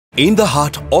In the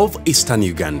heart of eastern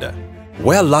Uganda,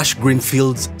 where lush green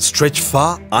fields stretch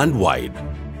far and wide,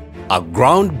 a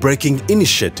groundbreaking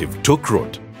initiative took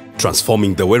root,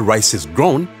 transforming the way rice is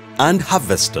grown and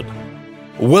harvested.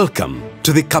 Welcome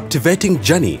to the captivating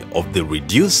journey of the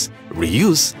Reduce,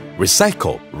 Reuse,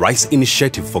 Recycle Rice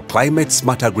Initiative for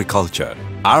Climate-Smart Agriculture,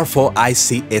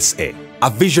 R4iCSA, a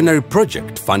visionary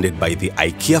project funded by the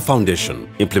IKEA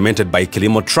Foundation, implemented by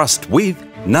Kilimo Trust with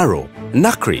NARO,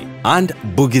 NACRI and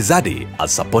Bugizadi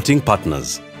as supporting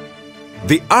partners.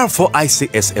 The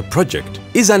R4iCSA project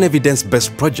is an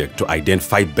evidence-based project to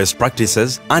identify best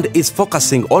practices and is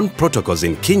focusing on protocols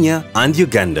in Kenya and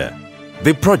Uganda.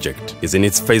 The project is in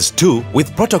its phase 2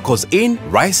 with protocols in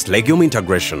rice legume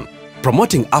integration,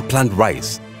 promoting upland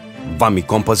rice,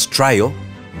 vermicompost trial,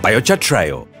 biochar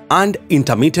trial, and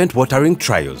intermittent watering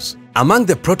trials. Among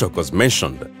the protocols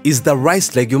mentioned is the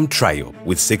rice legume trial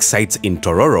with 6 sites in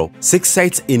Tororo, 6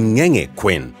 sites in Ngenge,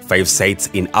 Kwen, 5 sites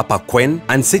in Upper Kwen,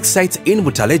 and 6 sites in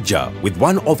Mutaleja, with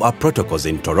one of our protocols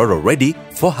in Tororo ready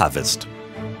for harvest.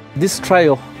 This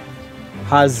trial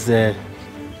has, we're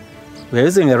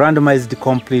using a randomized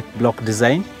complete block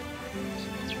design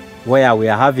where we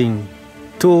are having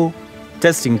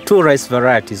testing two rice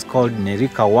varieties called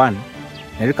Nerika 1,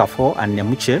 Nerika 4 and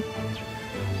Nemuche.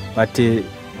 But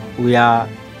we are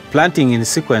planting in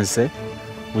sequence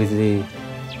with the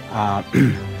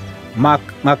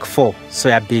Mark 4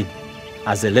 soybean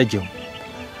as a legume.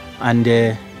 And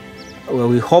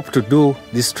we hope to do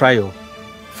this trial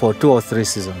for 2 or 3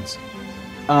 seasons.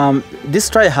 This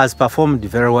trial has performed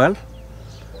very well.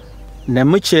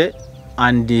 Nemuche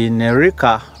and the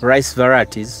Nerika rice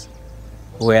varieties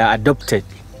were adopted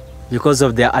because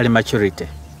of their early maturity.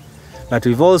 But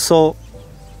we've also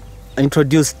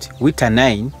introduced Wita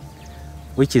 9,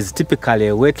 which is typically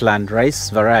a wetland rice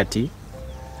variety,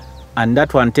 and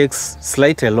that one takes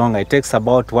slightly longer. It takes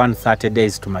about 130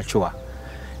 days to mature.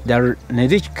 The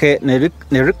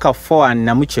Nerika 4 and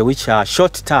Namuche, which are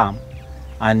short term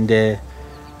and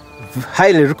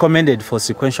highly recommended for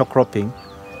sequential cropping,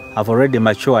 have already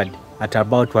matured at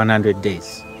about 100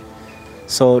 days.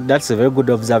 So that's a very good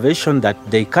observation that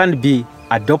they can be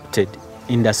adopted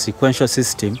in the sequential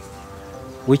system,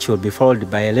 which will be followed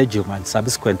by a legume and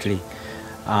subsequently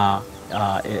a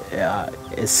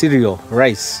cereal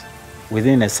rice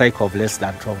within a cycle of less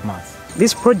than 12 months.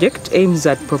 This project aims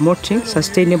at promoting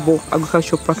sustainable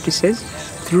agricultural practices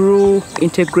through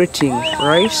integrating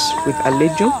rice with a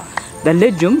legume. The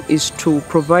legume is to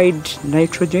provide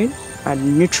nitrogen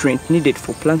and nutrient needed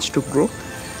for plants to grow.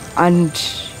 And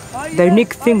the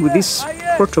unique thing with this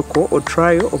protocol or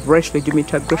trial of rice legume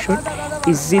integration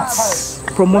is its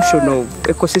promotion of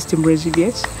ecosystem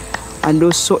resilience and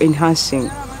also enhancing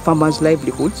farmers'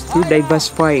 livelihoods through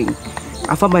diversifying.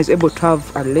 A farmer is able to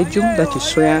have a legume, that is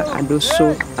soya, and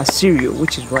also a cereal,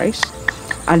 which is rice.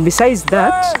 And besides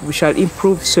that, we shall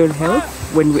improve soil health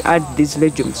when we add these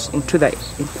legumes into the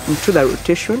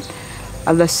rotation.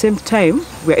 At the same time,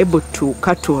 we are able to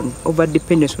cut on over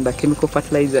dependence on the chemical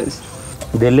fertilizers.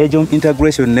 The legume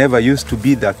integration never used to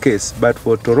be the case, but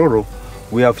for Tororo,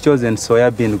 we have chosen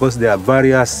soybean because there are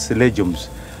various legumes.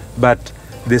 But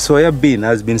the soybean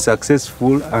has been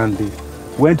successful and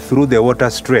went through the water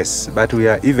stress, but we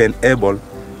are even able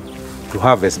to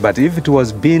harvest. But if it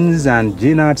was beans and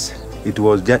peanuts, it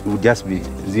would just be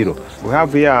zero. We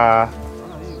have here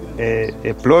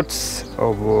a plots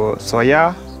of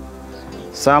soya.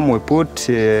 Some we put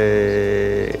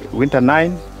Winter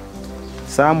 9.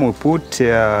 Some we put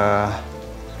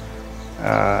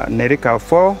Nerika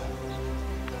 4.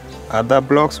 Other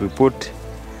blocks we put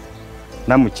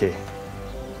Namuche.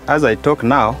 As I talk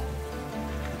now,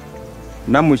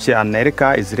 Namuche and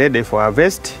Nerika is ready for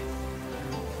harvest.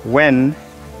 When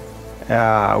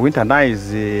Winter 9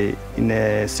 is in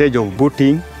a stage of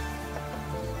booting,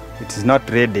 it is not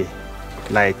ready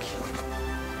like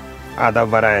other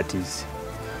varieties.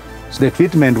 So the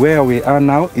treatment where we are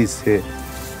now is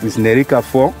with Nerika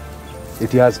 4.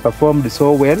 It has performed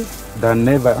so well than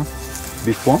never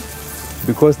before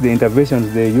because the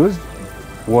interventions they used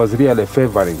was really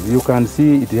favoring. You can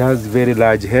see it has very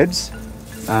large heads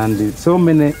and so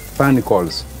many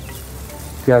panicles.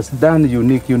 It has done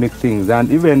unique things,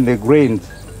 and even the grains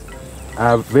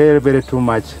are very too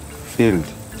much filled.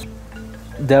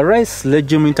 The rice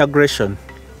legume integration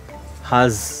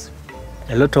has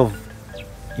a lot of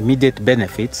immediate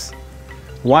benefits,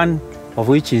 one of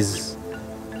which is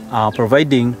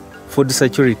providing food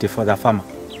security for the farmer.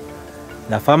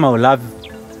 The farmer will have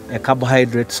a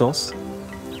carbohydrate source,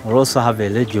 will also have a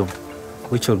legume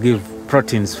which will give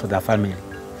proteins for the family.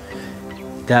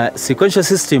 The sequential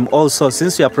system also,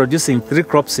 since we are producing 3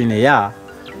 crops in a year,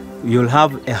 you'll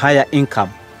have a higher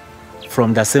income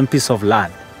from the same piece of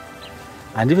land.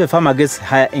 And if a farmer gets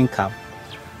higher income,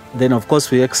 then of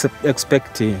course we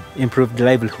expect improved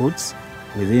livelihoods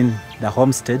within the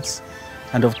homesteads,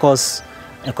 and of course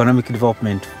economic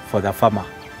development for the farmer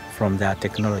from their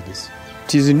technologies.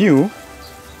 It is new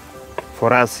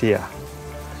for us here,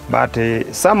 but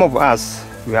some of us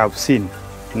we have seen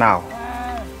now.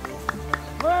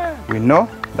 We know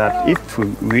that if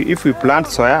we plant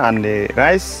soya and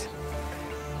rice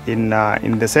in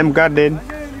the same garden,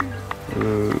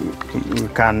 we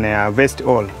can harvest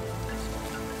all.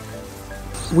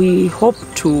 We hope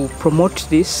to promote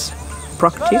this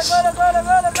practice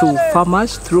to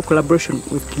farmers through collaboration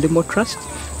with Kilimo Trust,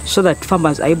 so that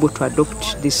farmers are able to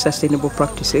adopt these sustainable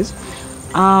practices.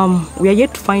 We are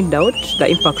yet to find out the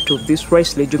impact of this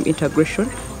rice legume integration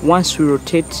once we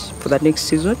rotate for the next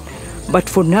season. But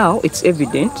for now, it's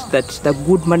evident that the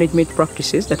good management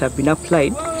practices that have been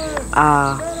applied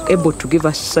are able to give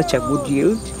us such a good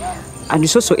yield. And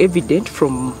it's also evident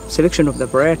from selection of the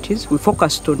varieties. We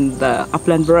focused on the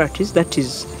upland varieties, that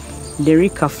is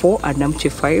Nerika 4 and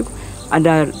Namche 5, and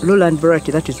a lowland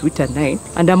variety, that is Wita 9.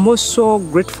 And I'm also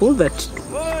grateful that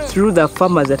through the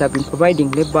farmers that have been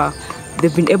providing labor,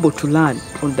 they've been able to learn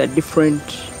on the different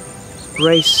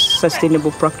rice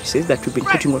sustainable practices that we've been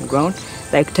putting on ground,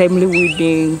 like timely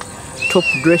weeding, top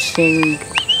dressing,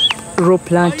 row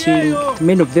planting.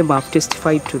 Many of them have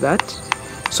testified to that.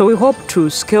 So we hope to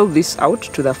scale this out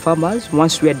to the farmers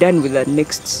once we are done with the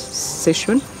next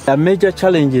session. The major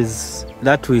challenges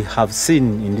that we have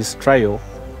seen in this trial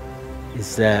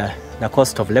is the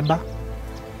cost of labor.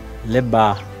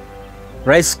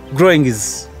 Rice growing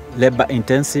is labor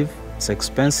intensive. It's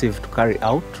expensive to carry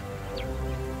out.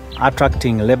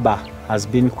 Attracting labor has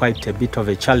been quite a bit of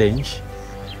a challenge.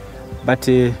 But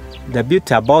the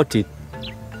beauty about it,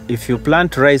 if you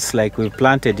plant rice like we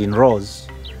planted in rows,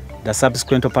 the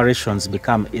subsequent operations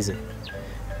become easy.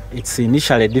 It's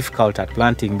initially difficult at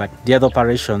planting, but the other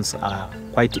operations are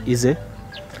quite easy.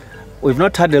 We've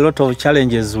not had a lot of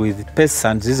challenges with pests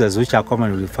and diseases which are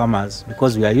common with farmers,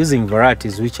 because we are using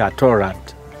varieties which are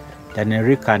tolerant. The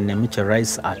Nerika and Nemiche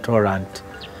rice are tolerant,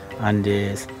 and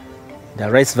the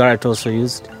rice variety also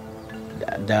used,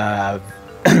 the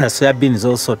soybean is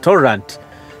also tolerant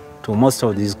to most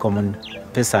of these common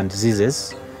pests and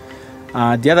diseases.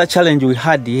 The other challenge we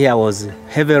had here was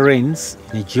heavy rains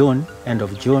in June, end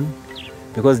of June,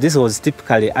 because this was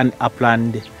typically an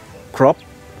upland crop,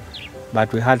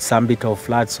 but we had some bit of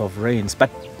floods of rains. But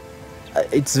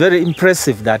it's very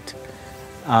impressive that,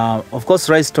 of course,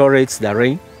 rice tolerates the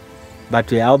rain, but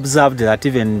we observed that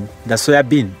even the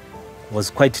soybean was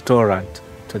quite tolerant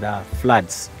to the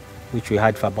floods, which we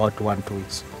had for about 1-2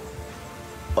 weeks.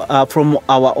 From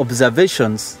our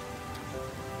observations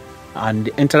and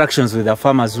interactions with the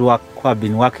farmers who have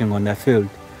been working on the field,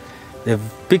 they've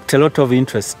picked a lot of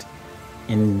interest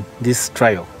in this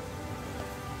trial.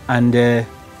 And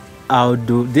I would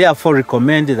therefore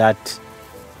recommend that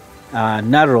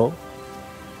NARO,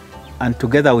 and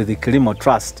together with the Kilimo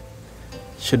Trust,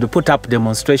 should put up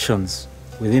demonstrations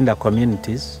within the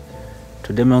communities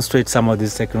to demonstrate some of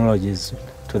these technologies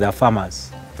to the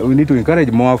farmers. We need to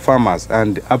encourage more farmers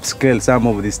and upscale some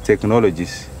of these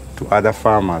technologies to other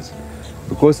farmers,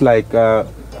 because like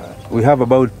we have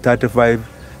about 35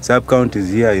 sub-counties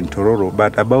here in Tororo,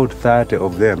 but about 30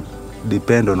 of them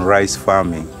depend on rice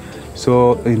farming.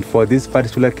 So for this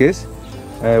particular case,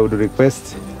 I would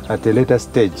request at a later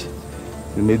stage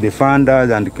the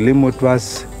funders and Kilimo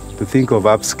Trust to think of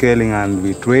upscaling, and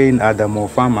we train other more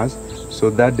farmers so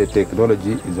that the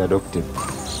technology is adopted.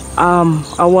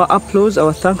 Our applause,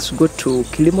 our thanks go to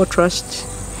Kilimo Trust,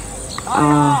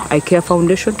 R4iCSA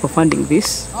Foundation for funding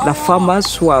this, the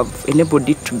farmers who have enabled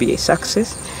it to be a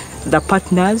success, the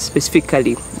partners,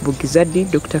 specifically Bugizadi,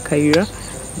 Dr. Kaira,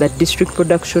 the district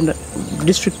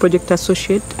project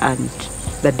associate, and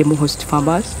the demo host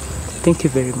farmers. Thank you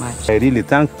very much. I really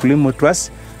thank Kilimo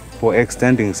Trust for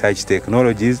extending such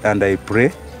technologies, and I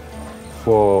pray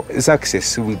for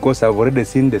success, because I've already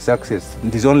seen the success.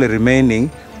 It is only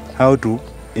remaining how to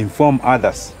inform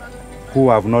others who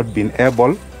have not been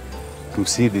able to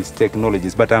see these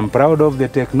technologies. But I'm proud of the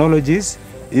technologies.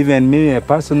 Even me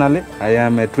personally, I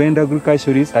am a trained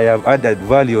agriculturist. I have added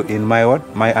value in my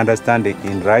understanding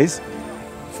in rice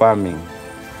farming.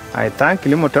 I thank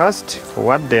Kilimo Trust for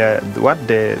what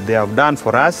they have done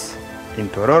for us in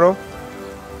Tororo.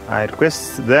 I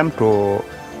request them to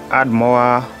add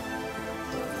more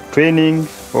training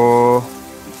or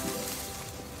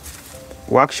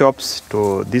workshops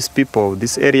to these people,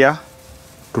 this area,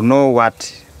 to know what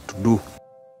to do.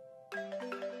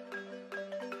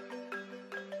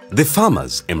 The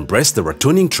farmers embraced the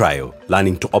ratooning trial,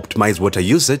 learning to optimize water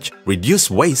usage, reduce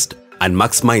waste, and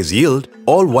maximize yield,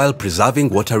 all while preserving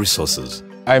water resources.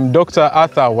 I'm Dr.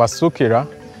 R4iCSA,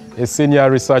 a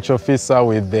senior research officer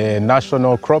with the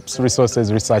National Crops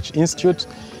Resources Research Institute,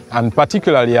 and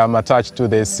particularly I'm attached to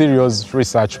the Cereals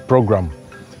Research Program.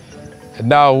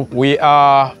 Now we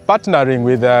are partnering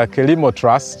with the Kelimo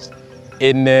Trust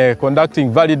in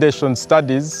conducting validation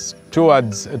studies to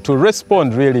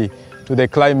respond really to the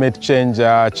climate change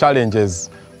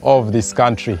challenges of this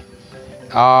country,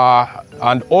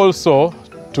 and also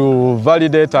to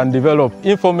validate and develop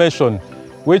information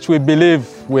which we believe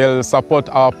will support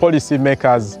our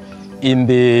policymakers in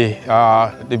the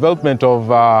development of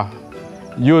land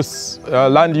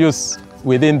use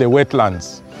within the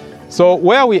wetlands. So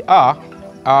where we are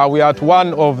at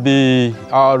one of the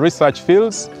research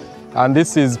fields, and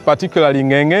this is particularly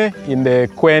Ngenge in the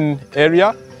Kwen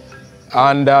area.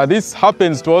 And this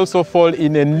happens to also fall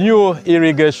in a new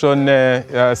irrigation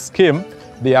scheme,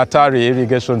 the Atari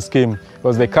irrigation scheme,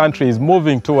 because the country is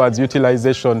moving towards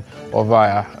utilization of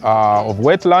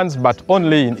wetlands, but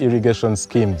only in irrigation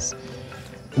schemes.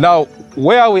 Now,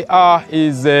 where we are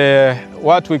is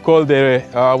what we call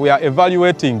we are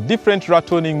evaluating different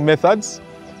ratooning methods.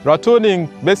 Ratooning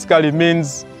basically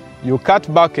means you cut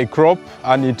back a crop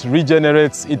and it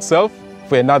regenerates itself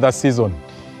for another season.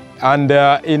 And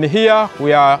in here,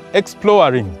 we are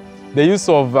exploring the use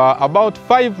of about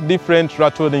 5 different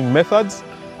ratooning methods,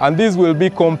 and these will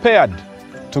be compared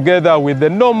together with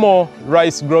the normal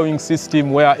rice growing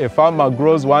system where a farmer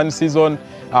grows one season,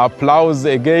 plows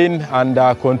again, and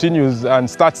continues and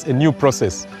starts a new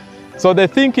process. So the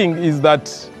thinking is that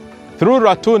through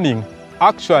ratooning,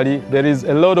 actually, there is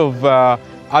a lot of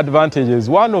advantages,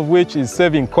 one of which is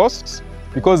saving costs,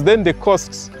 because then the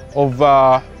costs of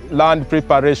land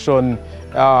preparation,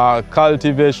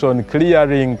 cultivation,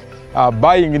 clearing,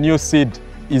 buying new seed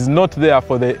is not there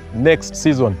for the next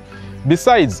season.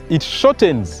 Besides, it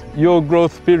shortens your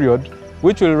growth period,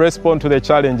 which will respond to the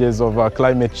challenges of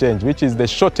climate change, which is the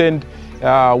shortened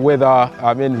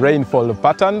rainfall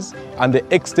patterns and the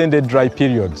extended dry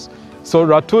periods. So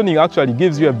ratooning actually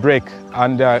gives you a break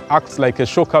and acts like a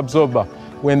shock absorber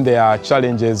when there are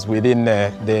challenges within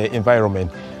the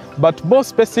environment. But more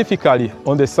specifically,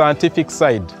 on the scientific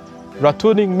side,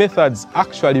 ratooning methods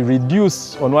actually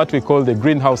reduce on what we call the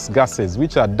greenhouse gases,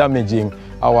 which are damaging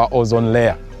our ozone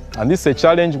layer. And this is a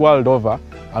challenge world over,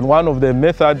 and one of the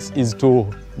methods is to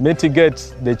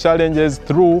mitigate the challenges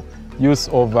through use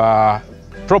of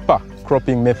proper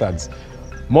cropping methods.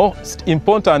 Most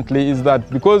importantly is that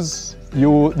because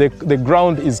the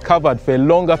ground is covered for a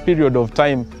longer period of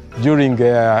time during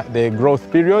the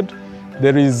growth period,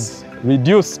 there is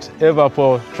reduced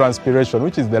evapotranspiration,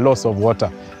 which is the loss of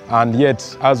water. And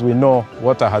yet, as we know,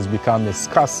 water has become a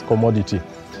scarce commodity.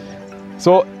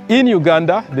 So in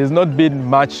Uganda, there's not been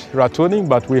much ratooning,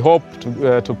 but we hope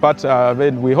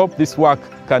we hope this work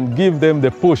can give them the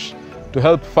push to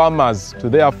help farmers to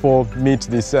therefore meet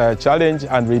this challenge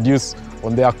and reduce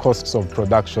on their costs of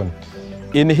production.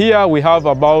 In here, we have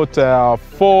about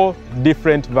 4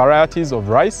 different varieties of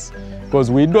rice, because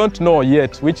we don't know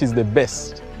yet which is the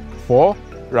best for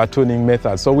ratooning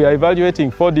methods. So we are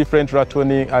evaluating 4 different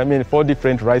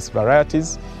rice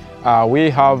varieties. We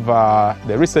have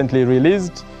the recently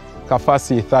released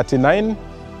Kafasi 39.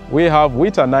 We have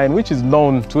Wita 9, which is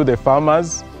known to the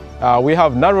farmers. We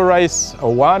have Narrow Rice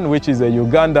 1, which is a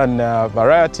Ugandan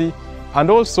variety. And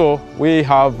also we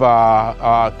have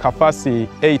Kafasi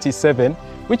 87,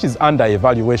 which is under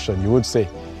evaluation, you would say.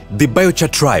 The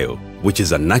biochar trial, which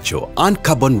is a natural and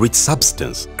carbon-rich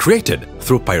substance created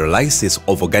through pyrolysis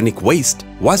of organic waste,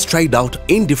 was tried out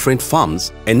in different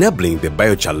farms, enabling the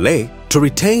biochar ley to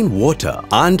retain water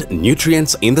and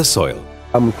nutrients in the soil.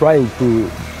 I'm trying to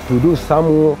do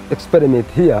some experiment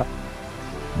here,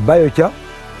 biochar,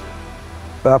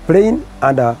 plain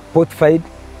and fortified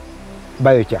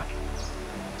biochar.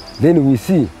 Then we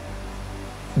see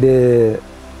the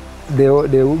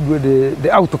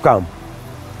outcome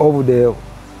of the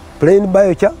plain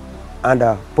biochar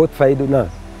and fortified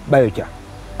biochar.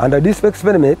 Under this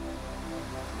experiment,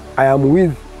 I am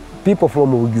with people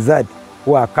from Uganda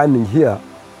who are coming here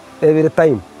every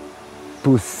time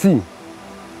to see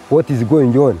what is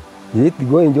going on. Is it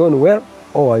going on well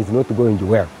or is it not going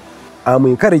well? I'm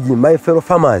encouraging my fellow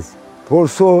farmers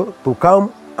also to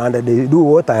come and they do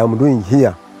what I am doing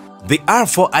here. The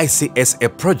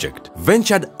R4iCSA project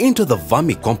ventured into the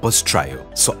vermicompost trial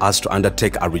so as to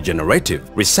undertake a regenerative,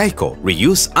 recycle,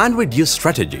 reuse and reduce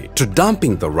strategy to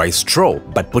dumping the rice straw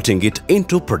but putting it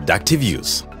into productive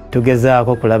use.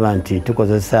 Tugezaako kulaba nti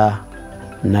tukozesa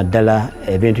naddala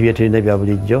ebintu bye tulina bya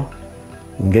bulijjo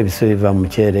ng'ebisubi biva mu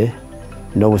muceere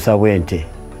n'obusa bw'ente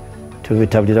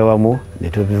tubitabulira wamu ne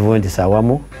tubivundisa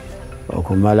wamu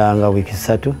okumala nga wiiki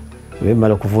 3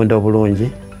 bimala okuvunda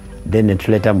obulungi then ne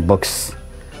tuleeta mu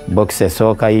box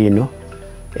esooka yiino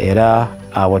era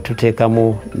awo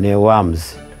tuteekamu ne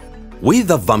worms. With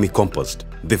the vermicompost,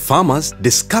 the farmers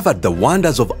discovered the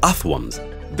wonders of earthworms.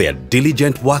 They are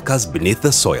diligent workers beneath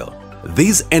the soil.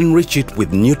 These enrich it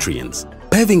with nutrients,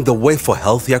 paving the way for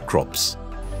healthier crops.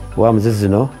 Worms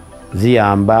zino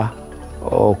ziyamba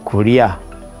okulya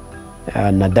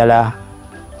naddala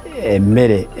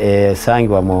emmere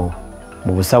esangibwa mu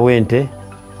busa bw'ente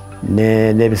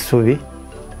n'ebisubi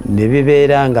ne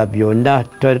bibeera nga byonna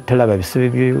tolaba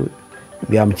bisubi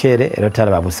bya muceere era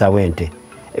tolaba busa bw'ente.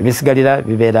 Ebisigalira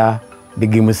bibeera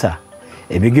bigimusa.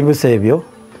 Ebigimusa ebyo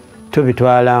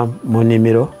tubitwala mu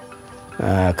nnimiro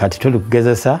kati tuli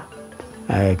kugezesa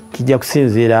kijja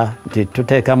kusinziira nti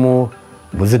tuteekamu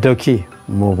buzito ki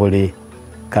mu buli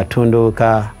katundu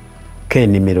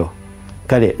k'ennimiro.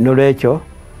 Kale n'olwekyo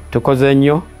tukoze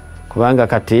nnyo kubanga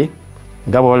kati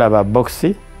nga bw'olaba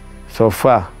bokisi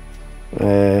sofa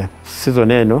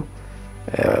season eno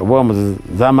worms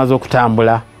zamaze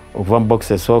okutambula okuva mu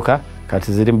bokisi esooka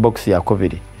kati ziri mu bokisi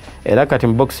yakubiri era kati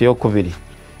mu bokisi yokubiri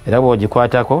era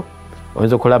bw'ogikwatako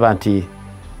oyinza okulaba nti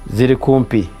ziri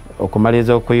kumpi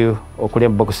okumaliriza okulya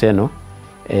mu bokisi eno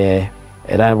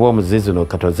era worms zino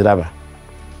kati oziraba.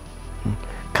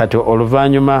 Kati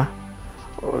oluvannyuma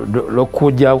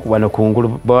lw'okujja wano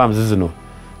kungulu worms zino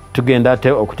tugenda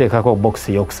ate okuteekako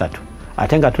bokisi yokusatu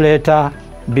ate nga tuleeta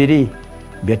biri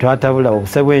bye twatabula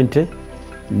obuse bw'ente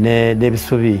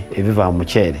n'ebisubi ebiva mu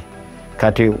muceere.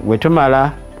 Kati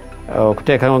wetumala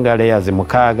okuteekako nga layers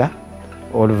 6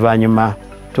 oluvannyuma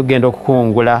tugenda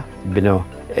okukungula bino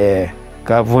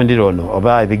kavundiro ono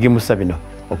oba ebigimusa bino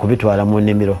okubitwala mu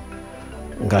nnimiro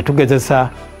nga tugezesa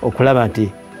okulaba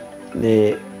nti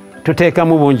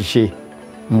tuteekamu bungi ki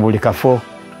mu buli kafo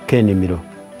k'ennimiro.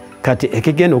 Kati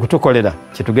ekigenda okutukolera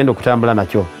kyetugenda okutambula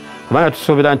nakyo kubanga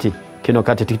tusuubira nti kino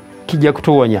kati kijja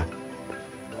kutuwonya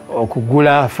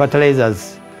okugula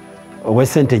fertilizers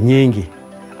obw'essente nnyingi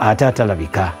ate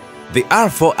atalabika. The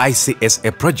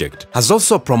R4iCSA project has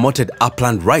also promoted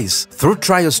upland rice through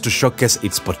trials to showcase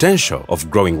its potential of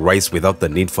growing rice without the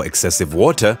need for excessive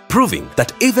water, proving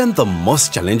that even the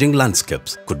most challenging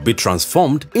landscapes could be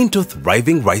transformed into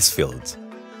thriving rice fields.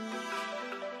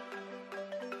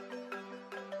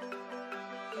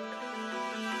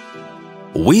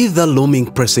 With the looming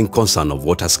pressing concern of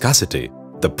water scarcity,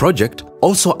 the project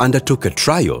also undertook a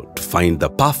trial to find the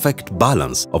perfect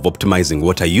balance of optimizing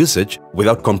water usage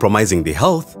without compromising the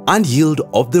health and yield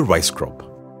of the rice crop.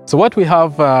 So what we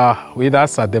have with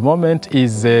us at the moment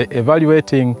is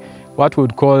evaluating what we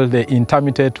would call the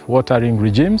intermittent watering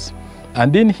regimes.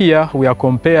 And in here we are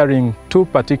comparing two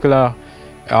particular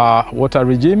water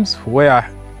regimes where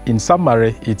in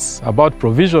summary it's about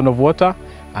provision of water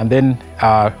and then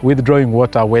withdrawing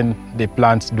water when the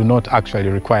plants do not actually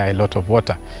require a lot of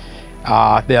water.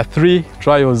 There are 3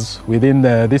 trials within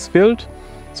this field.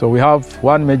 So we have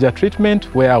one major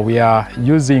treatment where we are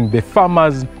using the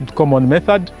farmer's common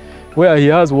method, where he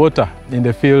has water in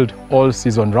the field all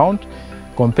season round,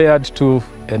 compared to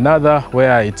another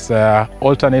where it's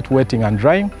alternate wetting and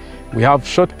drying. We have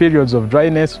short periods of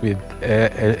dryness with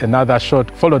another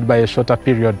followed by a shorter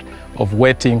period of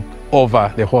wetting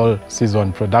over the whole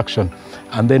season production.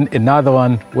 And then another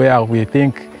one where we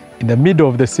think in the middle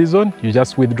of the season, you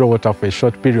just withdraw water for a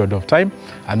short period of time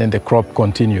and then the crop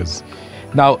continues.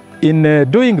 Now, in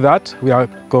doing that, we are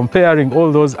comparing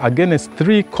all those against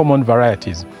 3 common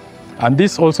varieties. And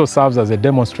this also serves as a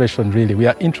demonstration, really. We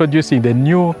are introducing the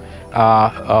new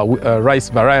rice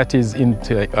varieties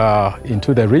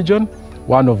into the region,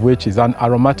 one of which is an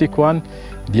aromatic one.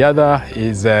 The other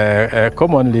is a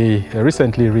commonly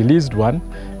recently released one,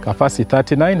 Kafasi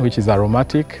 39, which is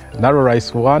aromatic, narrow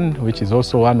rice one, which is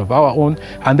also one of our own,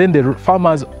 and then the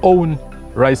farmer's own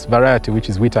rice variety, which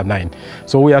is Wita 9.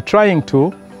 So we are trying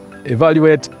to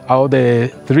evaluate how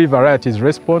the 3 varieties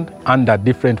respond under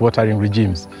different watering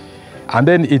regimes. And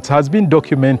then it has been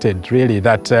documented really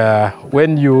that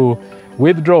when you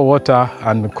withdraw water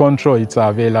and control its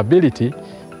availability,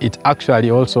 it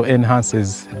actually also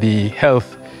enhances the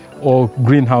health, or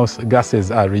greenhouse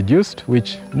gases are reduced,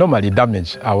 which normally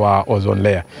damage our ozone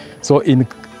layer. So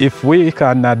if we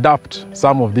can adapt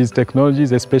some of these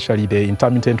technologies, especially the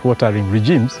intermittent watering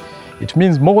regimes, it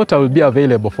means more water will be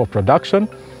available for production,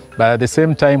 but at the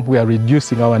same time we are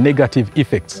reducing our negative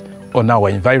effects on our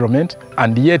environment,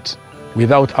 and yet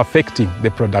without affecting the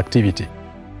productivity.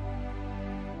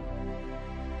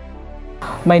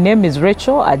 My name is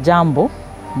Rachel Ajambo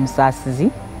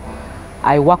Musasizi.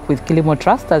 I work with Kilimo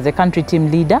Trust as a country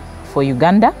team leader for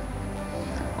Uganda.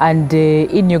 And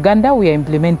in Uganda, we are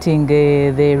implementing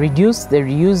the Reduce, the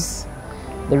Reuse,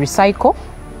 the Recycle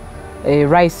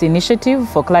rice initiative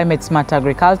for climate smart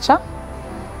agriculture.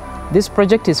 This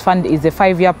project is a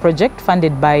 5-year project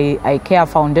funded by ICARE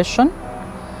Foundation.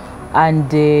 And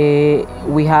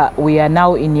we are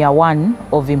now in year 1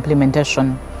 of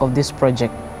implementation of this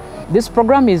project. This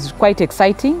program is quite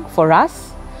exciting for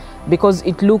us because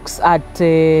it looks at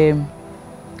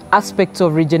aspects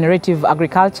of regenerative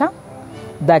agriculture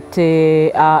that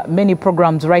many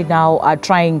programs right now are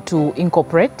trying to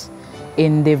incorporate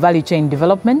in the value chain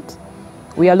development.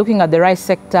 We are looking at the rice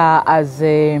sector as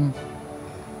a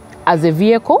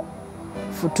vehicle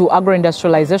to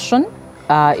agro-industrialization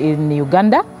in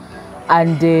Uganda,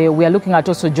 and we are looking at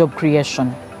also job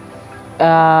creation.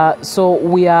 So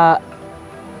we are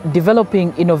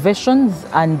developing innovations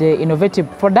and innovative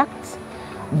products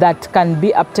that can be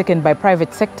uptaken by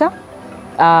private sector.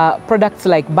 Products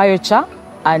like biochar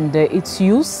and its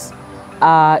use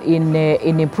in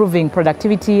improving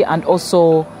productivity and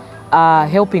also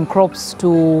helping crops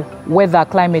to weather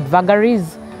climate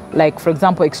vagaries, like for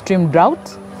example extreme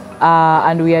drought.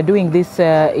 And we are doing this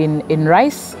in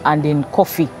rice and in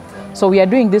coffee. So we are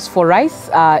doing this for rice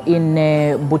in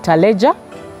Butaleja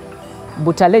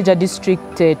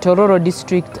district, Tororo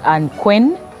district and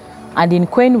Kwen. And in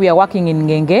Kwen we are working in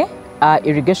Ngenge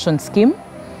irrigation scheme.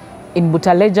 In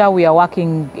Butaleja we are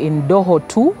working in Doho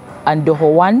 2 and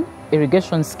Doho 1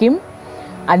 irrigation scheme.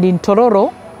 And in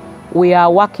Tororo we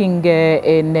are working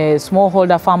in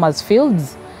smallholder farmers'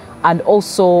 fields and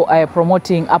also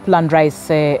promoting upland rice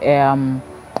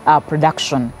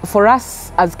production. For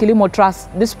us as Kilimo Trust,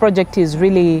 this project is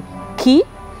really key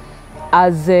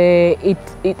as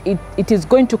it is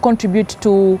going to contribute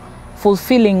to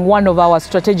fulfilling one of our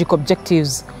strategic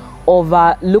objectives of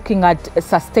looking at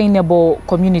sustainable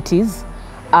communities,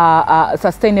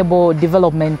 sustainable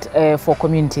development for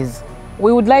communities.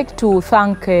 We would like to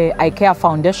thank ICARE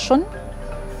Foundation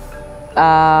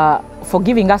for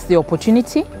giving us the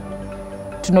opportunity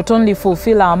to not only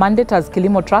fulfill our mandate as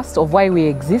Kilimo Trust of why we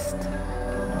exist,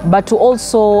 but to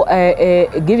also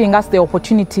giving us the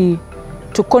opportunity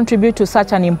to contribute to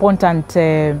such an important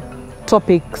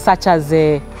topic such as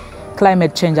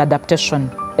climate change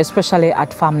adaptation, especially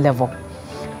at farm level.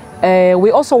 We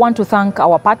also want to thank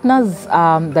our partners,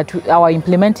 our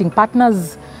implementing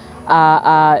partners,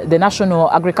 the National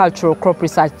Agricultural Crop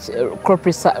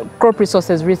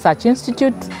Resources Research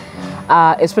Institute,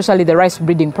 especially the rice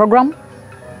breeding program,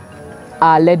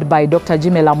 led by Dr.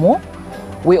 Jimmy Lamo.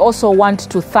 We also want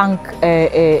to thank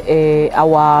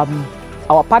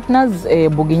our partners,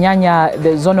 Buginyanya,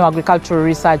 the Zonal Agricultural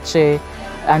Research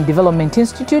and Development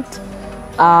Institute,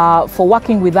 for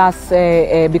working with us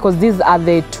because these are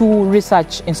the 2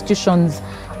 research institutions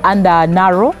under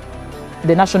NARO,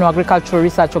 the National Agricultural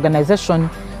Research Organization,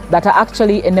 that are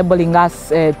actually enabling us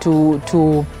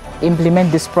to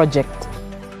implement this project.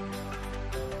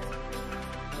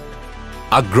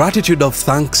 A gratitude of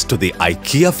thanks to the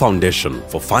ICARE Foundation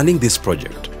for funding this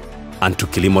project and to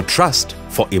Kilimo Trust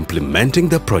for implementing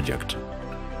the project.